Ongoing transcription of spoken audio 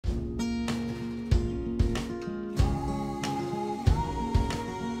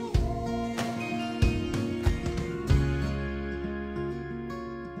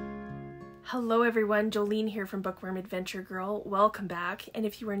Hello everyone, Jolene here from Bookworm Adventure Girl. Welcome back, and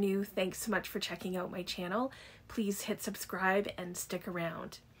if you are new, thanks so much for checking out my channel. Please hit subscribe and stick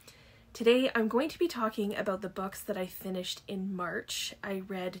around. Today I'm going to be talking about the books that I finished in March. I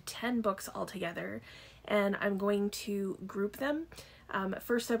read 10 books altogether, and I'm going to group them.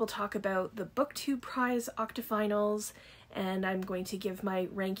 First I will talk about the BookTube prize Octofinals, and I'm going to give my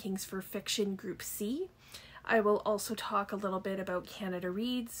rankings for fiction group C. I will also talk a little bit about Canada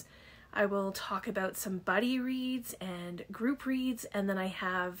Reads. I will talk about some buddy reads and group reads, and then I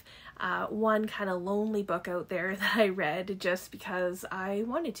have one kind of lonely book out there that I read just because I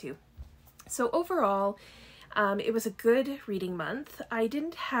wanted to. So overall, it was a good reading month. I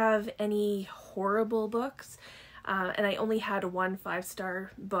didn't have any horrible books, and I only had one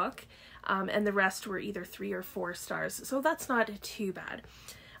 5-star book, and the rest were either 3 or 4 stars, so that's not too bad.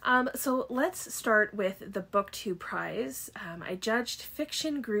 So let's start with the BookTube prize. I judged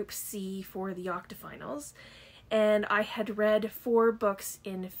Fiction Group C for the Octofinals, and I had read 4 books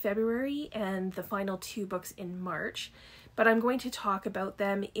in February and the final 2 books in March, but I'm going to talk about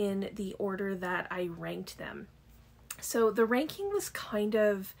them in the order that I ranked them. So the ranking was kind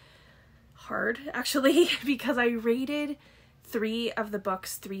of hard, actually, because I rated 3 of the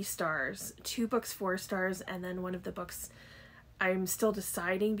books 3 stars, 2 books 4 stars, and then one of the books I'm still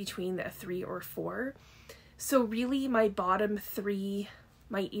deciding between the 3 or 4. So really my bottom 3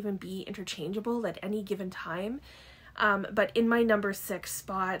 might even be interchangeable at any given time. But in my number 6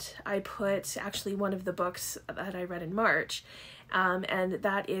 spot, I put actually one of the books that I read in March, and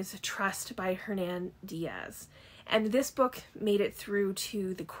that is Trust by Hernan Diaz. And this book made it through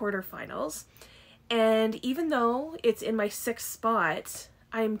to the quarterfinals. And even though it's in my 6th spot,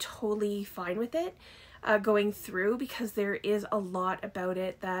 I'm totally fine with it. Going through, because there is a lot about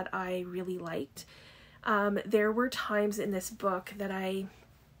it that I really liked. There were times in this book that I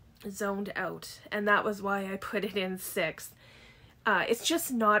zoned out, and that was why I put it in 6th. It's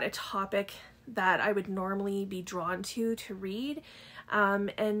just not a topic that I would normally be drawn to read,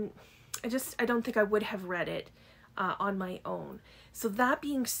 and I don't think I would have read it on my own. So that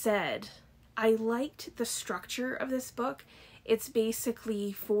being said, I liked the structure of this book. It's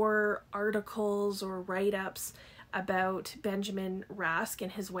basically 4 articles or write-ups about Benjamin Rask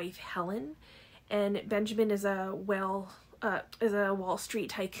and his wife Helen. And Benjamin is a Wall Street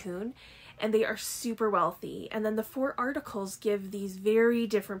tycoon, and they are super wealthy. And then the 4 articles give these very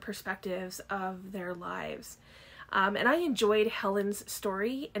different perspectives of their lives. And I enjoyed Helen's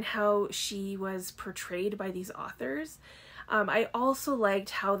story and how she was portrayed by these authors. I also liked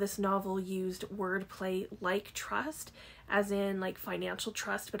how this novel used wordplay like trust, as in like financial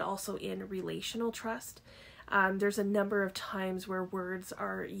trust, but also in relational trust. There's a number of times where words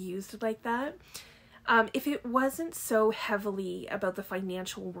are used like that. If it wasn't so heavily about the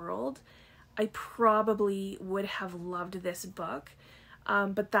financial world, I probably would have loved this book,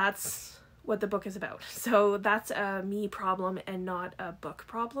 but that's what the book is about. So that's a me problem and not a book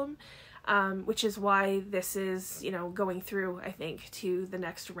problem. Which is why this is, going through, I think, to the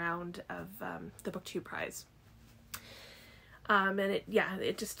next round of the BookTube prize. And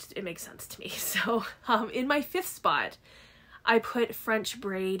it makes sense to me. So in my 5th spot, I put French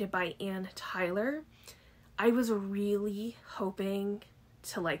Braid by Anne Tyler. I was really hoping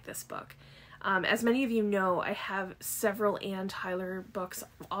to like this book. As many of you know, I have several Anne Tyler books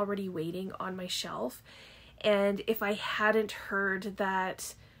already waiting on my shelf. And if I hadn't heard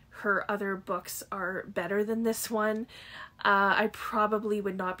that her other books are better than this one, I probably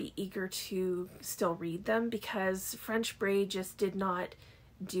would not be eager to still read them, because French Braid just did not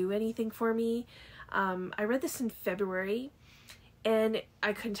do anything for me. I read this in February, and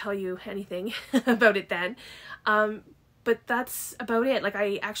I couldn't tell you anything about it then. But that's about it. Like,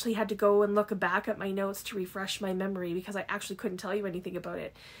 I actually had to go and look back at my notes to refresh my memory, because I actually couldn't tell you anything about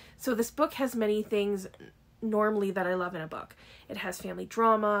it. So this book has many things normally that I love in a book. It has family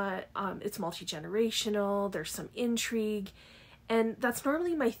drama, it's multi-generational, there's some intrigue, and that's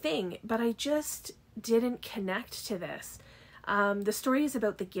normally my thing, but I just didn't connect to this. The story is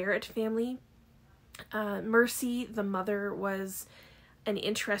about the Garrett family. Mercy, the mother, was an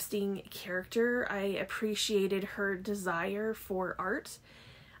interesting character. I appreciated her desire for art,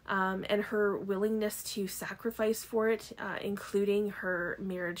 and her willingness to sacrifice for it, including her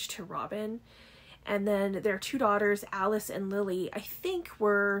marriage to Robin. And then their 2 daughters, Alice and Lily, I think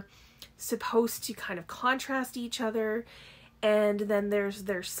were supposed to kind of contrast each other. And then there's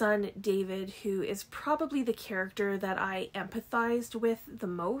their son, David, who is probably the character that I empathized with the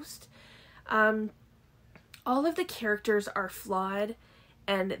most. All of the characters are flawed,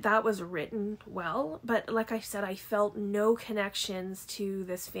 and that was written well. But like I said, I felt no connections to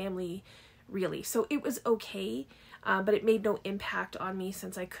this family really. So it was okay, but it made no impact on me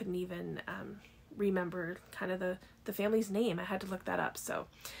since I couldn't even remember kind of the family's name. I had to look that up. So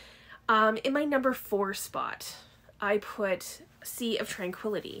in my number 4 spot, I put Sea of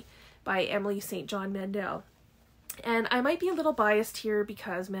Tranquility by Emily St. John Mandel. And I might be a little biased here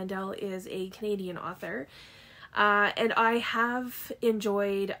because Mandel is a Canadian author, and I have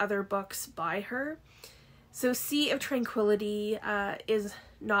enjoyed other books by her. So Sea of Tranquility is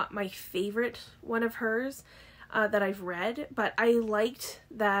not my favorite one of hers that I've read, but I liked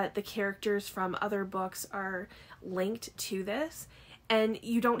that the characters from other books are linked to this, and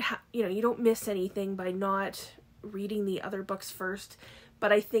you don't miss anything by not reading the other books first.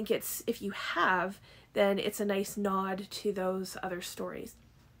 But I think if you have, then it's a nice nod to those other stories.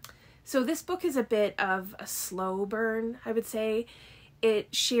 So this book is a bit of a slow burn, I would say.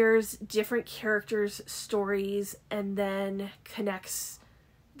 It shares different characters' stories and then connects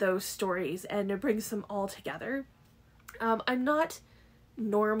those stories and it brings them all together. I'm not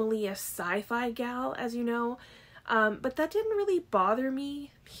normally a sci-fi gal, as you know, but that didn't really bother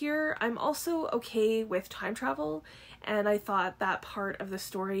me here. I'm also okay with time travel, and I thought that part of the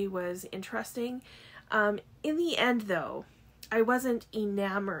story was interesting. In the end, though, I wasn't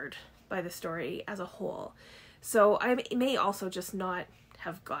enamored by the story as a whole. So I may also just not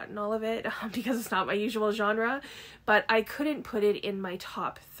have gotten all of it because it's not my usual genre, but I couldn't put it in my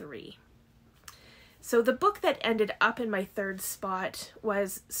top 3. So the book that ended up in my 3rd spot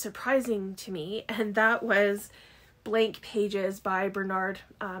was surprising to me, and that was Blank Pages by Bernard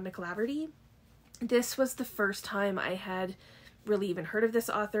MacLaverty. This was the first time I had really even heard of this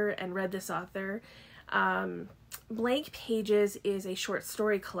author and read this author. Blank Pages is a short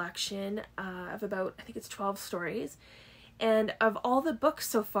story collection of about, I think it's 12 stories. And of all the books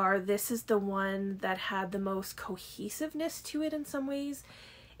so far, this is the one that had the most cohesiveness to it in some ways.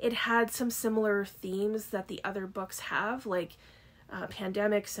 It had some similar themes that the other books have, like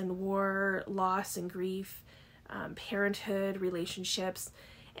pandemics and war, loss and grief, parenthood, relationships.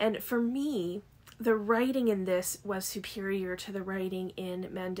 And for me, the writing in this was superior to the writing in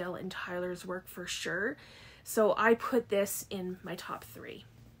Mandel and Tyler's work for sure. So I put this in my top 3.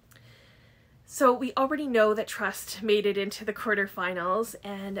 So we already know that Trust made it into the quarterfinals,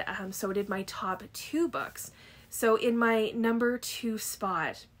 and so did my top 2 books. So in my number 2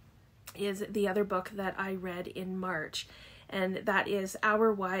 spot is the other book that I read in March, and that is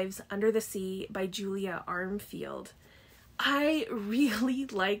Our Wives Under the Sea by Julia Armfield. I really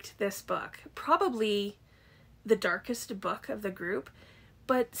liked this book, probably the darkest book of the group,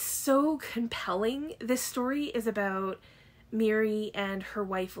 but so compelling. This story is about Miri and her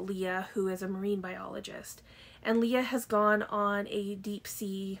wife Leah, who is a marine biologist. And Leah has gone on a deep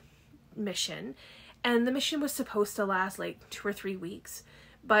sea mission, and the mission was supposed to last like 2 or 3 weeks,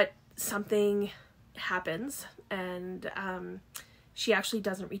 but something happens, and she actually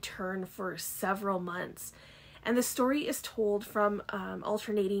doesn't return for several months. And the story is told from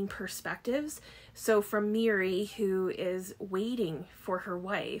alternating perspectives. So from Miri, who is waiting for her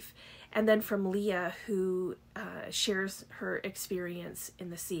wife, and then from Leah, who shares her experience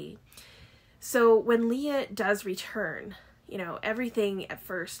in the sea. So when Leah does return, everything at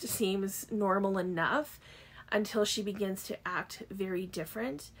first seems normal enough until she begins to act very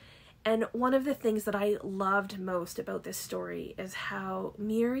different. And one of the things that I loved most about this story is how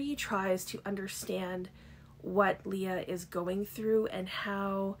Miri tries to understand what Leah is going through and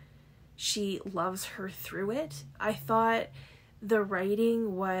how she loves her through it. I thought the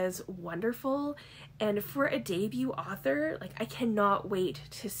writing was wonderful, and for a debut author, I cannot wait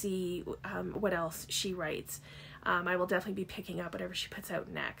to see what else she writes. I will definitely be picking up whatever she puts out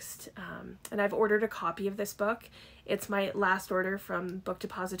next. And I've ordered a copy of this book. It's my last order from Book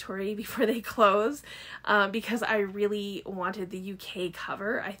Depository before they close, because I really wanted the UK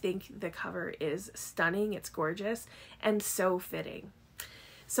cover. I think the cover is stunning, it's gorgeous, and so fitting.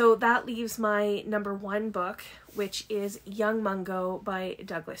 So that leaves my number 1 book, which is Young Mungo by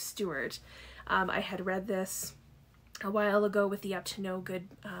Douglas Stuart. I had read this a while ago with the Up to No Good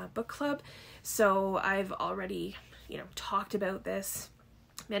book club, so I've already, talked about this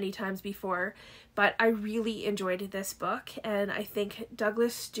many times before, but I really enjoyed this book, and I think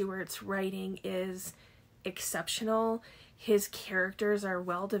Douglas Stuart's writing is exceptional. His characters are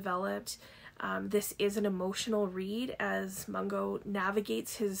well developed. This is an emotional read as Mungo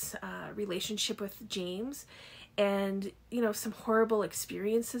navigates his relationship with James, and some horrible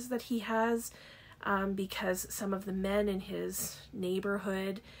experiences that he has because some of the men in his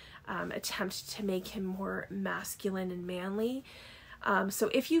neighborhood attempt to make him more masculine and manly. So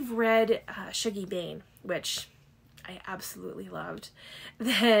if you've read Shuggie Bain, which I absolutely loved.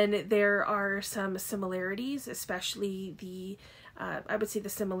 Then there are some similarities, especially the, I would say the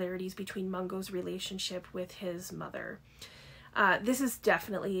similarities between Mungo's relationship with his mother. This is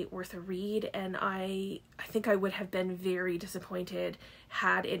definitely worth a read, and I think I would have been very disappointed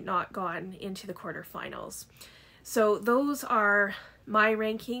had it not gone into the quarterfinals. So those are my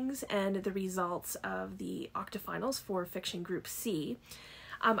rankings and the results of the Octofinals for Fiction Group C.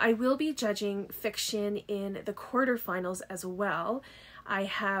 I will be judging fiction in the quarterfinals as well. I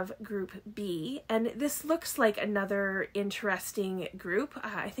have Group B, and this looks like another interesting group.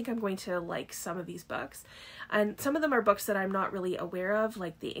 I think I'm going to like some of these books. And some of them are books that I'm not really aware of,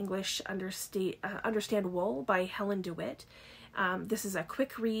 like The English Understand Wool by Helen Dewitt. This is a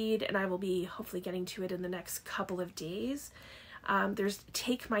quick read, and I will be hopefully getting to it in the next couple of days. There's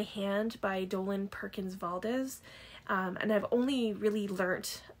Take My Hand by Dolen Perkins-Valdez. And I've only really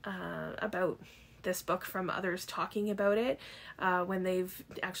learnt about this book from others talking about it when they've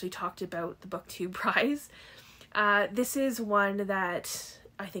actually talked about the BookTube prize. This is one that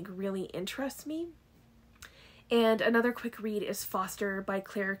I think really interests me. And another quick read is Foster by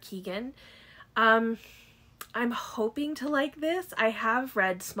Keegan. I'm hoping to like this. I have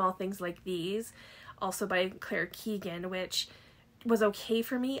read Small Things Like These, also by Keegan, which was okay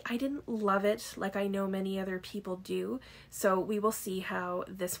for me. I didn't love it like I know many other people do, so we will see how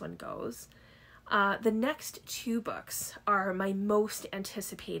this one goes. The next two books are my most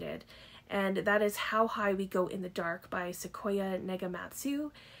anticipated, and that is How High We Go in the Dark by Sequoia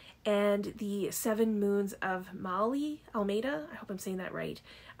Nagamatsu and The 7 Moons of Maali, Almeida, I hope I'm saying that right,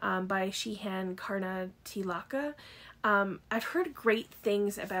 by Shehan Karunatilaka. I've heard great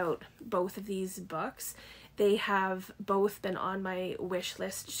things about both of these books. They have both been on my wish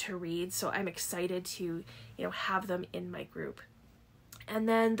list to read, so I'm excited to, have them in my group. And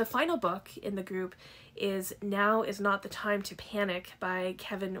then the final book in the group is Now Is Not the Time to Panic by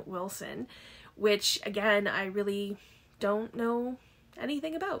Kevin Wilson, which, again, I really don't know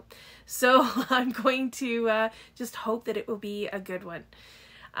anything about. So I'm going to just hope that it will be a good one.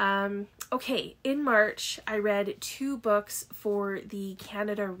 Okay, in March, I read 2 books for the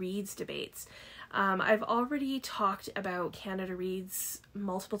Canada Reads debates. I've already talked about Canada Reads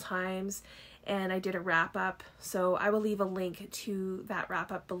multiple times, and I did a wrap-up, so I will leave a link to that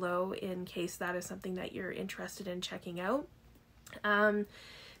wrap-up below in case that is something that you're interested in checking out. The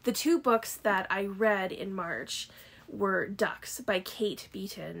 2 books that I read in March were Ducks by Kate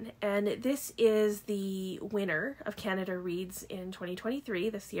Beaton, and this is the winner of Canada Reads in 2023,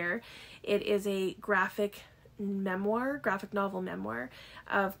 this year. It is a graphic novel memoir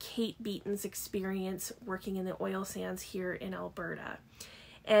of Kate Beaton's experience working in the oil sands here in Alberta.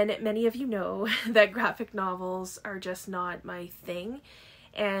 And many of you know that graphic novels are just not my thing.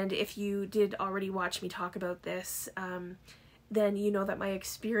 And if you did already watch me talk about this, then you know that my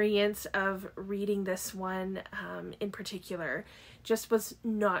experience of reading this one in particular just was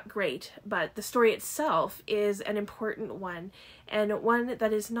not great. But the story itself is an important one, and one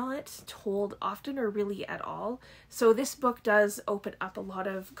that is not told often or really at all. So this book does open up a lot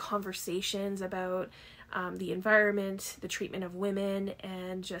of conversations about the environment, the treatment of women,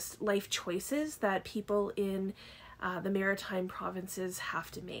 and just life choices that people in the maritime provinces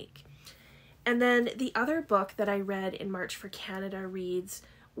have to make. And then the other book that I read in March for Canada Reads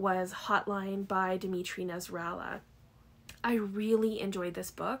was Hotline by Dimitri Nasrallah. I really enjoyed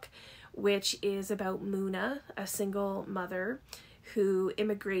this book, which is about Muna, a single mother who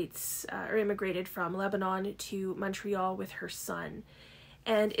immigrated from Lebanon to Montreal with her son.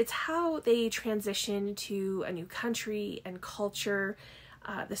 And it's how they transition to a new country and culture,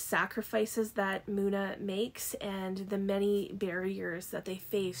 the sacrifices that Muna makes, and the many barriers that they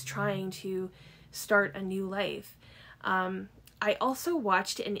face trying to start a new life. I also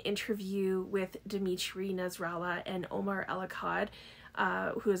watched an interview with Dimitri Nasrallah and Omar Elakad,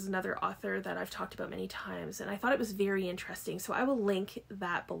 who is another author that I've talked about many times, and I thought it was very interesting, so I will link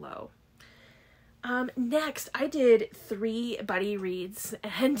that below. Next, I did 3 buddy reads,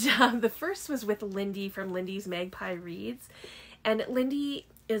 and the first was with Lindy from Lindy's Magpie Reads. And Lindy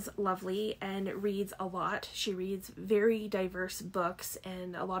is lovely and reads a lot. She reads very diverse books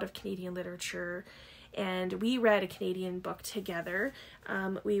and a lot of Canadian literature. And we read a Canadian book together.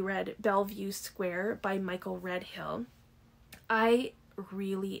 We read Bellevue Square by Michael Redhill. I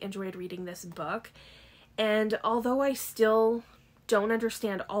really enjoyed reading this book. And although I still don't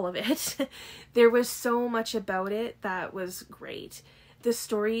understand all of it, there was so much about it that was great. The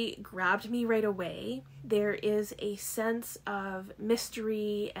story grabbed me right away. There is a sense of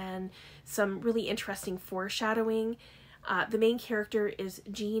mystery and some really interesting foreshadowing. The main character is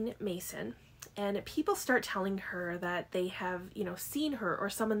Jean Mason, and people start telling her that they have, seen her or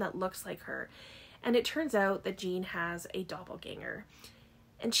someone that looks like her. And it turns out that Jean has a doppelganger.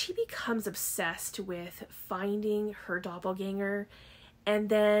 And she becomes obsessed with finding her doppelganger and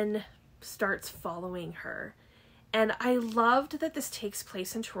then starts following her. And I loved that this takes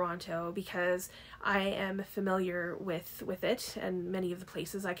place in Toronto because I am familiar with it and many of the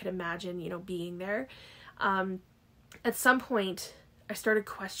places I could imagine, being there. At some point, I started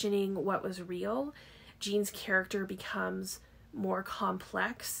questioning what was real. Jean's character becomes more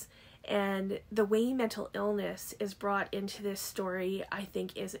complex, and the way mental illness is brought into this story, I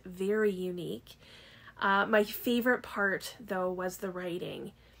think, is very unique. My favorite part, though, was the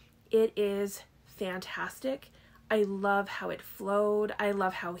writing. It is fantastic. I love how it flowed. I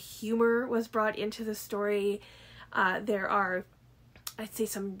love how humor was brought into the story. There are, I'd say,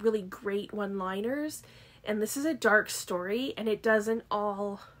 some really great one-liners. And this is a dark story, and it doesn't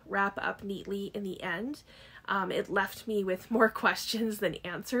all wrap up neatly in the end. It left me with more questions than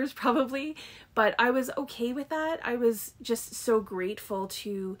answers, probably. But I was okay with that. I was just so grateful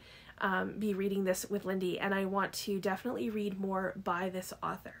to be reading this with Lindy, and I want to definitely read more by this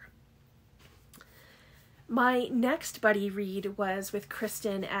author. My next buddy read was with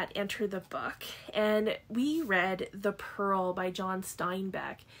Kristen at Enter the Book, and we read The Pearl by John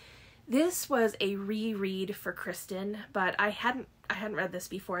Steinbeck. This was a reread for Kristen, but I hadn't read this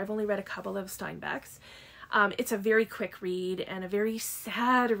before. I've only read a couple of Steinbecks. It's a very quick read and a very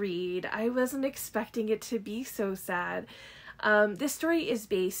sad read. I wasn't expecting it to be so sad. This story is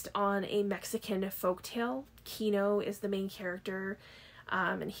based on a Mexican folktale. Kino is the main character.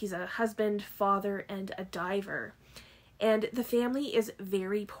 And he's a husband, father, and a diver. And the family is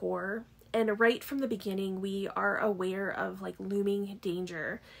very poor. And right from the beginning, we are aware of looming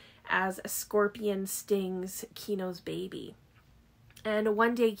danger as a scorpion stings Kino's baby. And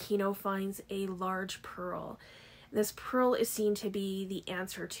one day Kino finds a large pearl. This pearl is seen to be the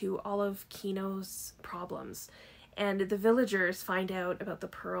answer to all of Kino's problems. And the villagers find out about the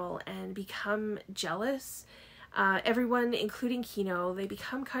pearl and become jealous. Everyone, including Kino, they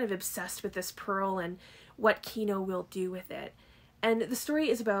become kind of obsessed with this pearl and what Kino will do with it. And the story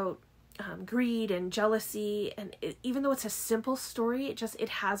is about greed and jealousy, and even though it's a simple story, it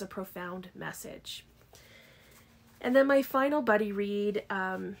has a profound message. And then my final buddy read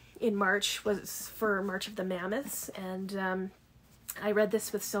in March was for March of the Mammoths, and I read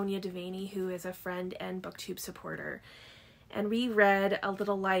this with Sonia Devaney, who is a friend and BookTube supporter. And we read A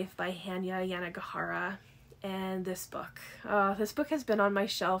Little Life by Hanya Yanagihara. And this book has been on my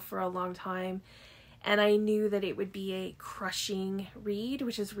shelf for a long time, and I knew that it would be a crushing read,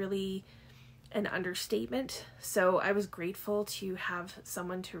 which is really an understatement. So I was grateful to have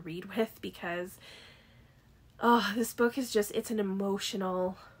someone to read with, because this book is it's an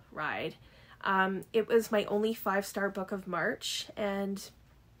emotional ride. It was my only 5-star book of March, and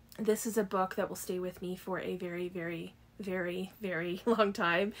this is a book that will stay with me for a very, very, very, very long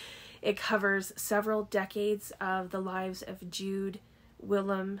time. It covers several decades of the lives of Jude,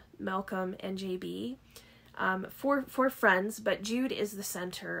 Willem, Malcolm, and JB. Four friends, but Jude is the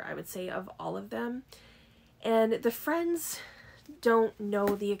center, I would say, of all of them. And the friends don't know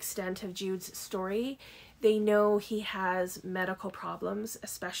the extent of Jude's story. They know he has medical problems,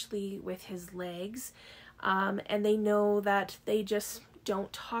 especially with his legs. And they know that they just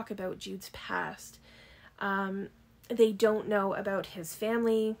don't talk about Jude's past. They don't know about his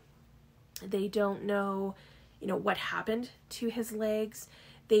family. They don't know, what happened to his legs.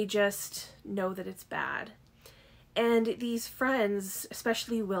 They just know that it's bad. And these friends,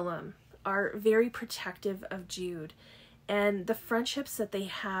 especially Willem, are very protective of Jude. And the friendships that they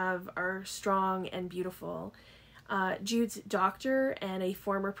have are strong and beautiful. Jude's doctor and a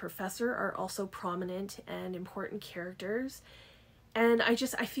former professor are also prominent and important characters. And I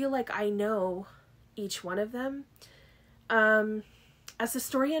feel like I know each one of them. As the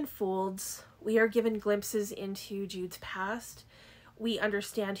story unfolds, we are given glimpses into Jude's past. We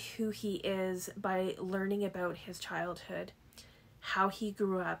understand who he is by learning about his childhood, how he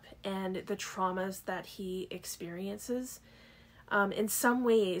grew up, and the traumas that he experiences. In some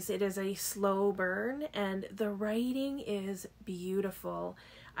ways, it is a slow burn, and the writing is beautiful.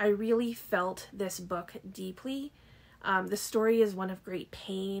 I really felt this book deeply. The story is one of great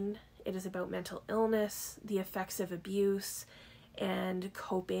pain. It is about mental illness, the effects of abuse, and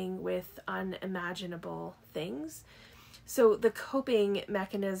coping with unimaginable things. So the coping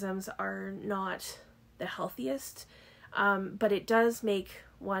mechanisms are not the healthiest, but it does make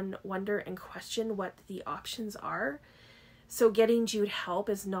one wonder and question what the options are. So getting Jude help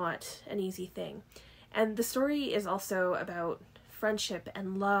is not an easy thing. And the story is also about friendship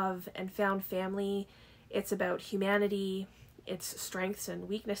and love and found family. It's about humanity, its strengths and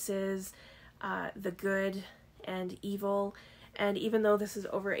weaknesses, the good and evil. And even though this is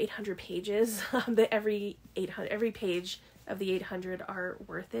over 800 pages, every page of the 800 are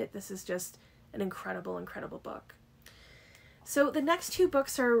worth it. This is just an incredible, incredible book. So the next two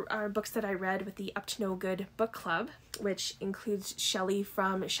books are books that I read with the Up to No Good book club, which includes Shelley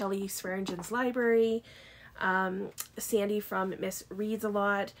from Shelley Swearingen's Library, Sandy from Miss Reads a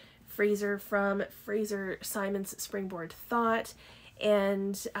Lot, Fraser from Fraser Simon's Springboard Thought,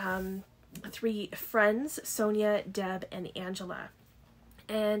 and three friends, Sonia, Deb, and Angela.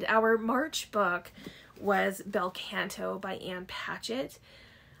 And our March book was Bel Canto by Anne Patchett.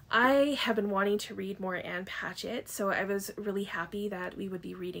 I have been wanting to read more Anne Patchett, so I was really happy that we would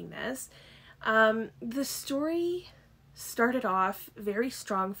be reading this. The story started off very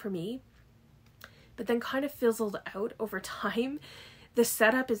strong for me, but then kind of fizzled out over time. The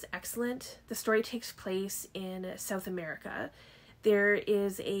setup is excellent. The story takes place in South America. There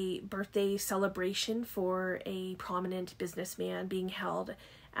is a birthday celebration for a prominent businessman being held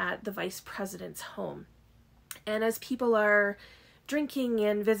at the vice president's home. And as people are drinking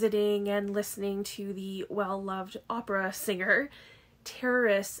and visiting and listening to the well-loved opera singer,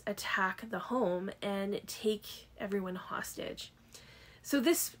 terrorists attack the home and take everyone hostage. So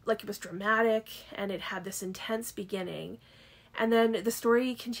this, it was dramatic and it had this intense beginning. And then the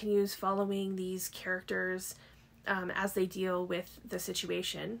story continues following these characters as they deal with the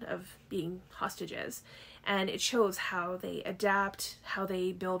situation of being hostages. And it shows how they adapt, how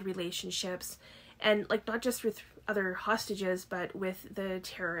they build relationships, and not just with other hostages, but with the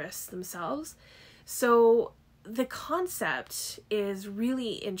terrorists themselves. So the concept is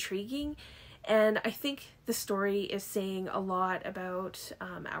really intriguing, and I think the story is saying a lot about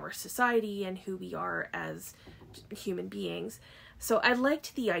our society and who we are as human beings. So I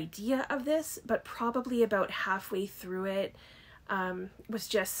liked the idea of this, but probably about halfway through it,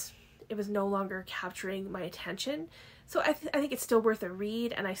 it was no longer capturing my attention. So I think it's still worth a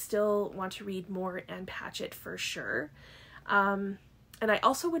read, and I still want to read more Anne Patchett for sure. And I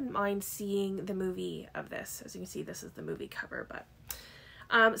also wouldn't mind seeing the movie of this. As you can see, this is the movie cover.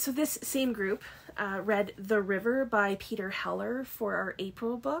 But so this same group read The River by Peter Heller for our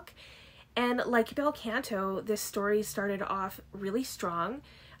April book. And like Bel Canto, this story started off really strong.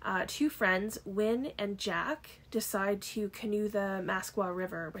 Two friends, Wynne and Jack, decide to canoe the Masqua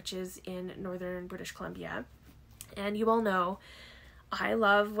River, which is in northern British Columbia. And you all know, I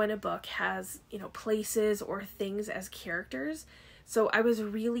love when a book has, places or things as characters. So I was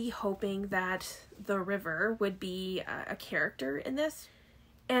really hoping that the river would be a character in this.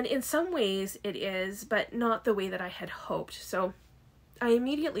 And in some ways it is, but not the way that I had hoped. So I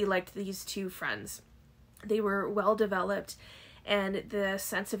immediately liked these two friends. They were well developed, and the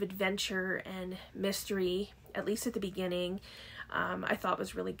sense of adventure and mystery, at least at the beginning, I thought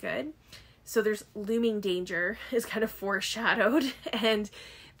was really good. So there's looming danger is kind of foreshadowed, and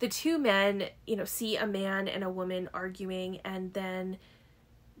the two men, see a man and a woman arguing, and then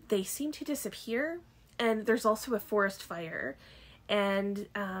they seem to disappear. And there's also a forest fire, and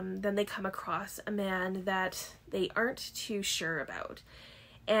then they come across a man that they aren't too sure about.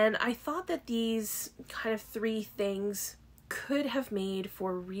 And I thought that these kind of three things could have made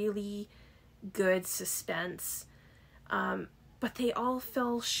for really good suspense, but they all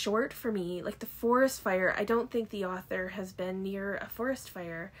fell short for me. Like the forest fire, I don't think the author has been near a forest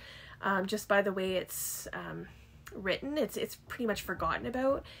fire. Just by the way it's written, it's pretty much forgotten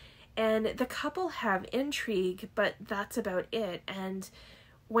about. And the couple have intrigue, but that's about it. And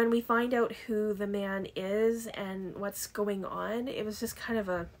when we find out who the man is and what's going on, it was just kind of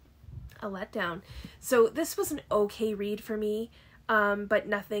a letdown. So this was an okay read for me, but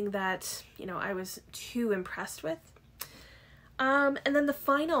nothing that, I was too impressed with. And then the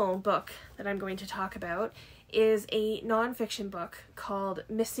final book that I'm going to talk about is a nonfiction book called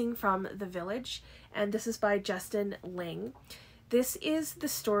Missing from the Village, and this is by Justin Ling. This is the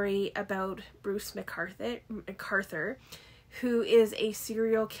story about Bruce MacArthur, who is a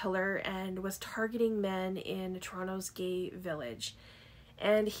serial killer and was targeting men in Toronto's gay village.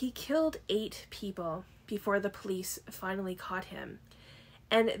 And he killed 8 people before the police finally caught him.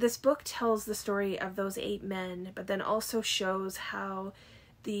 And this book tells the story of those 8 men, but then also shows how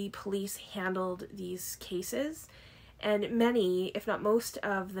the police handled these cases. And many, if not most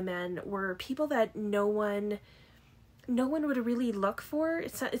of the men, were people that no one would really look for.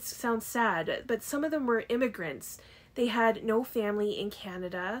 It sounds sad, but some of them were immigrants. They had no family in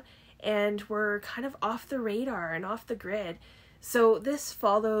Canada and were kind of off the radar and off the grid. So this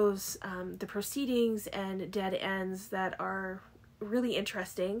follows the proceedings and dead ends that are really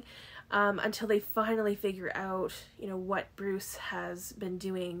interesting until they finally figure out, you know, what Bruce has been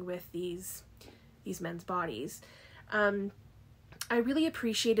doing with these men's bodies. I really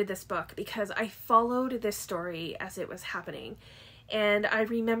appreciated this book because I followed this story as it was happening. And I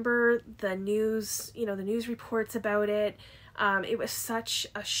remember the news, you know, the news reports about it. It was such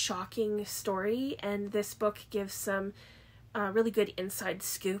a shocking story, and this book gives some really good inside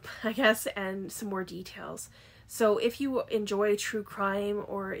scoop, I guess, and some more details. So if you enjoy true crime,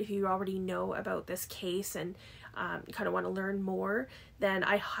 or if you already know about this case and kind of want to learn more, then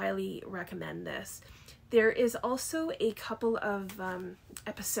I highly recommend this. There is also a couple of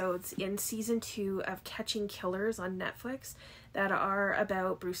episodes in season 2 of Catching Killers on Netflix that are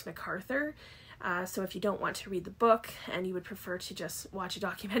about Bruce McArthur. So if you don't want to read the book and you would prefer to just watch a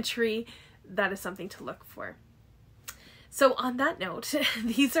documentary, that is something to look for. So on that note,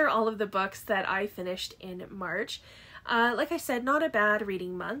 these are all of the books that I finished in March. Like I said, not a bad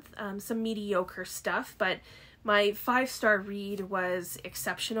reading month, some mediocre stuff, but my 5-star read was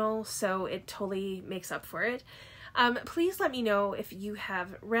exceptional, so it totally makes up for it. Please let me know if you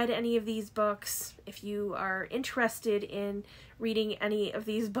have read any of these books, if you are interested in reading any of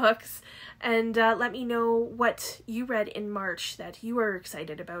these books, and let me know what you read in March that you were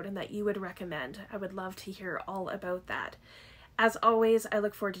excited about and that you would recommend. I would love to hear all about that. As always, I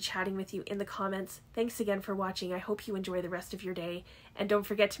look forward to chatting with you in the comments. Thanks again for watching. I hope you enjoy the rest of your day, and don't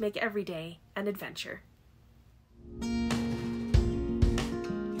forget to make every day an adventure.